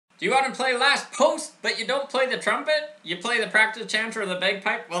Do you want to play last post, but you don't play the trumpet? You play the practice chanter or the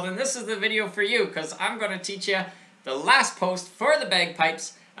bagpipe? Well, then this is the video for you, because I'm going to teach you the last post for the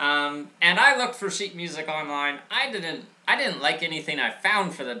bagpipes. And I looked for sheet music online. I didn't like anything I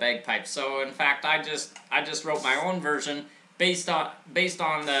found for the bagpipes. So in fact, I just wrote my own version based on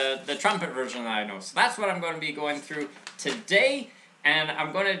the trumpet version that I know. So that's what I'm going to be going through today. And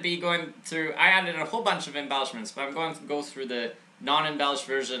I'm going to be going through, I added a whole bunch of embellishments, but I'm going to go through the non-embellished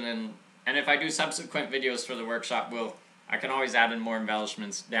version, and if I do subsequent videos for the workshop, I can always add in more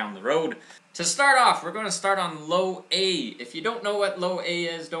embellishments down the road. To start off, we're going to start on low A. If you don't know what low A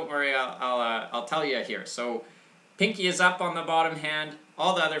is, don't worry, I'll tell you here. So, pinky is up on the bottom hand,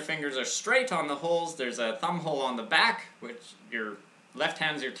 all the other fingers are straight on the holes, there's a thumb hole on the back, which your left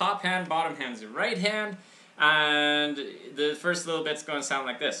hand's your top hand, bottom hand's your right hand, and the first little bit's going to sound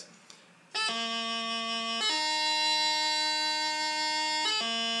like this.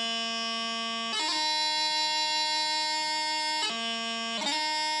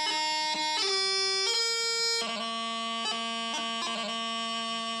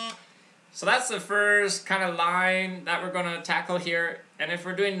 So that's the first kind of line that we're going to tackle here. And if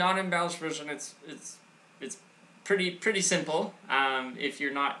we're doing non-embellished version, it's pretty simple. If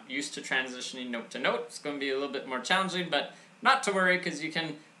you're not used to transitioning note to note, it's going to be a little bit more challenging, but not to worry, because you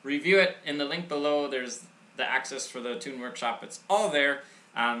can review it in the link below. There's the access for the tune workshop. It's all there,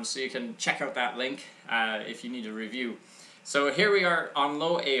 so you can check out that link if you need a review. So here we are on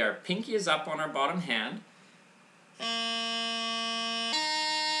low A. Our pinky is up on our bottom hand.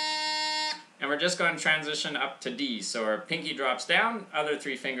 And we're just going to transition up to D. So our pinky drops down, other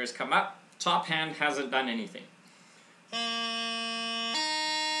three fingers come up, top hand hasn't done anything.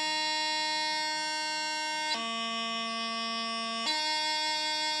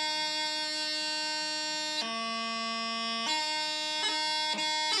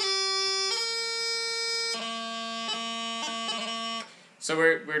 So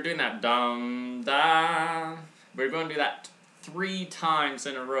we're doing that dum da. We're going to do that 3 times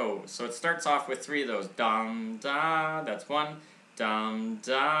in a row. So it starts off with 3 of those. Dum da, that's 1. Dum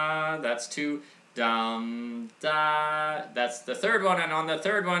da, that's 2. Dum da, that's the third one. And on the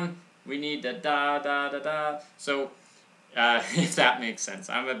third one, we need the da da da da. So if that makes sense.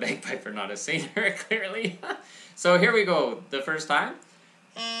 I'm a bagpiper, not a singer, clearly. So here we go. The first time.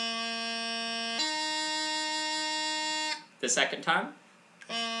 The second time.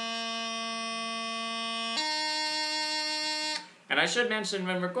 And I should mention,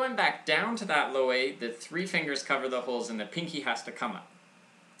 when we're going back down to that low A, the 3 fingers cover the holes and the pinky has to come up.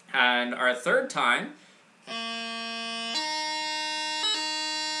 And our third time,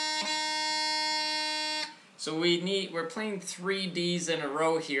 so we're playing 3 Ds in a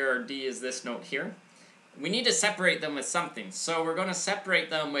row here. Our D is this note here. We need to separate them with something. So we're going to separate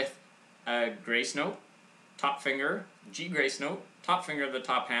them with a grace note, top finger, G grace note, top finger of the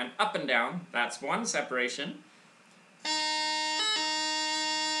top hand, up and down. That's one separation.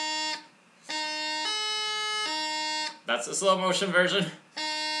 That's the slow motion version.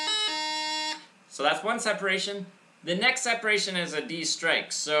 So that's one separation. The next separation is a D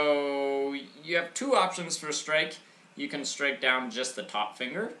strike. So you have 2 options for strike. You can strike down just the top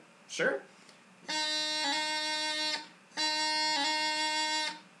finger, sure.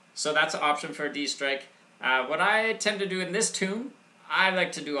 So that's an option for a D strike. What I tend to do in this tune, I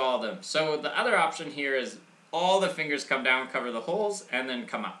like to do all of them. So the other option here is all the fingers come down, cover the holes, and then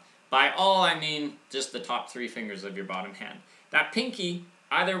come up. By all, I mean just the top 3 fingers of your bottom hand. That pinky,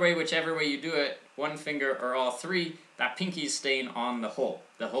 either way, whichever way you do it, 1 finger or all 3, that pinky is staying on the whole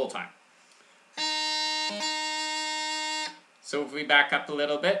time. So if we back up a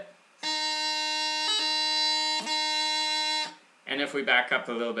little bit, and if we back up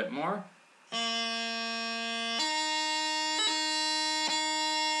a little bit more,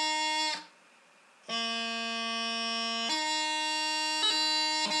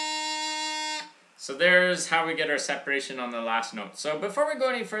 so there's how we get our separation on the last note. So before we go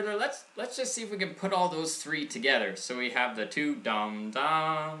any further, let's just see if we can put all those 3 together. So we have the 2 dum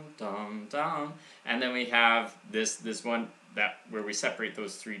dum dum dum, and then we have this one where we separate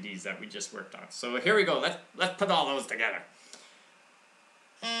those 3 Ds that we just worked on. So here we go. Let's put all those together.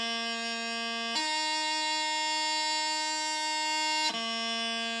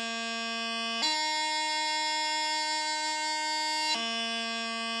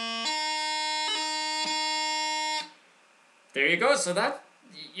 There you go. So that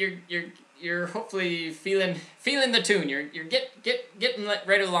you're hopefully feeling the tune. You're getting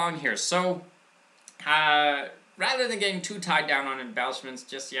right along here. So rather than getting too tied down on embellishments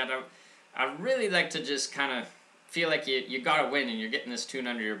just yet, I really like to just kind of feel like you gotta win and you're getting this tune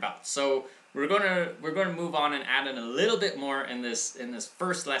under your belt. So we're gonna move on and add in a little bit more in this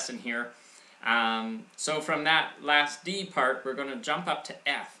first lesson here. So from that last D part, we're gonna jump up to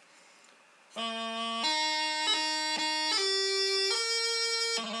F.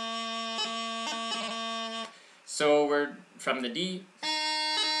 So we're from the D.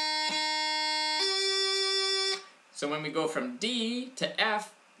 So when we go from D to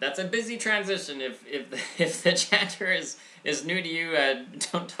F, that's a busy transition. If the chanter is new to you,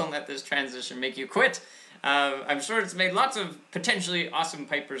 don't let this transition make you quit. I'm sure it's made lots of potentially awesome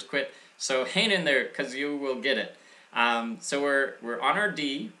pipers quit. So hang in there, because you will get it. So we're on our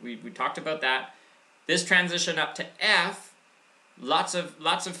D. We talked about that. This transition up to F, lots of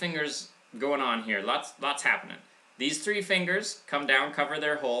fingers going on here. Lots happening. These three fingers come down, cover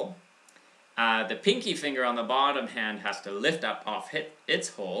their hole. The pinky finger on the bottom hand has to lift up off its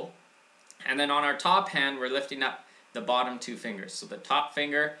hole. And then on our top hand, we're lifting up the bottom two fingers. So the top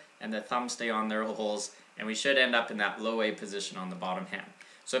finger and the thumb stay on their holes, and we should end up in that low A position on the bottom hand.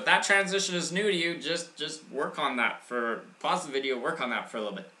 So if that transition is new to you, just work on that pause the video, work on that for a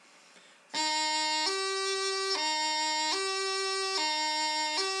little bit.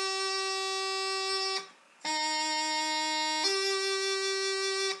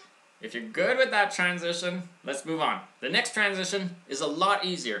 If you're good with that transition, let's move on. The next transition is a lot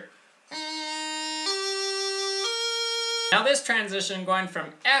easier. Now this transition going from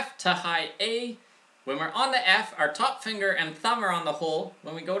F to high A, when we're on the F, our top finger and thumb are on the hole.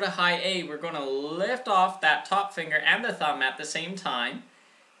 When we go to high A, we're going to lift off that top finger and the thumb at the same time.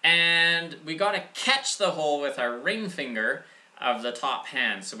 And we got to catch the hole with our ring finger of the top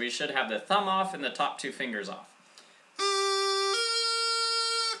hand. So we should have the thumb off and the top two fingers off.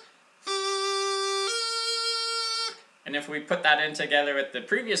 And if we put that in together with the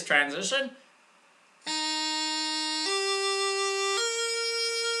previous transition,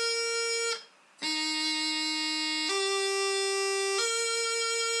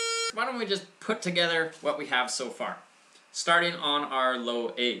 why don't we just put together what we have so far, starting on our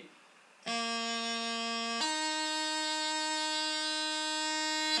low A.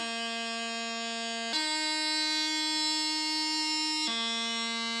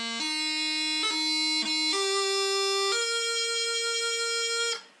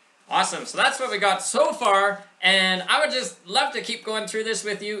 Awesome, so that's what we got so far, and I would just love to keep going through this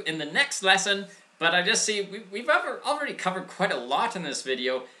with you in the next lesson, but I just see we've already covered quite a lot in this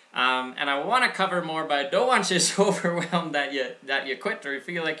video, and I want to cover more, but I don't want you so overwhelmed that you quit or you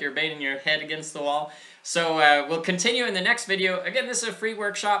feel like you're banging your head against the wall. So we'll continue in the next video. Again, this is a free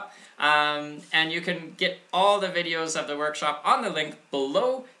workshop, and you can get all the videos of the workshop on the link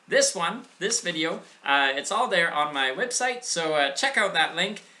below this video. It's all there on my website, so check out that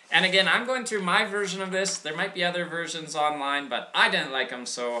link. And again, I'm going through my version of this. There might be other versions online, but I didn't like them,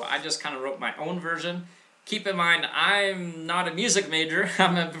 so I just kind of wrote my own version. Keep in mind, I'm not a music major.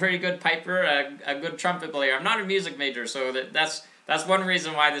 I'm a very good piper, a good trumpet player. I'm not a music major, so that's one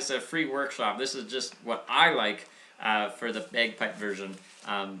reason why this is a free workshop. This is just what I like for the bagpipe version.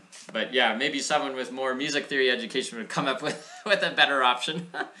 But yeah, maybe someone with more music theory education would come up with a better option.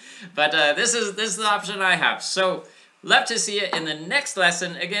 But this is the option I have. So love to see you in the next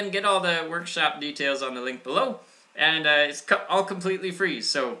lesson. Again, get all the workshop details on the link below, and it's all completely free.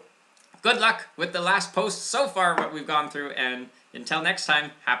 So good luck with the last post so far, what we've gone through, and until next time,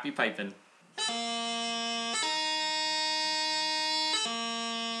 happy piping.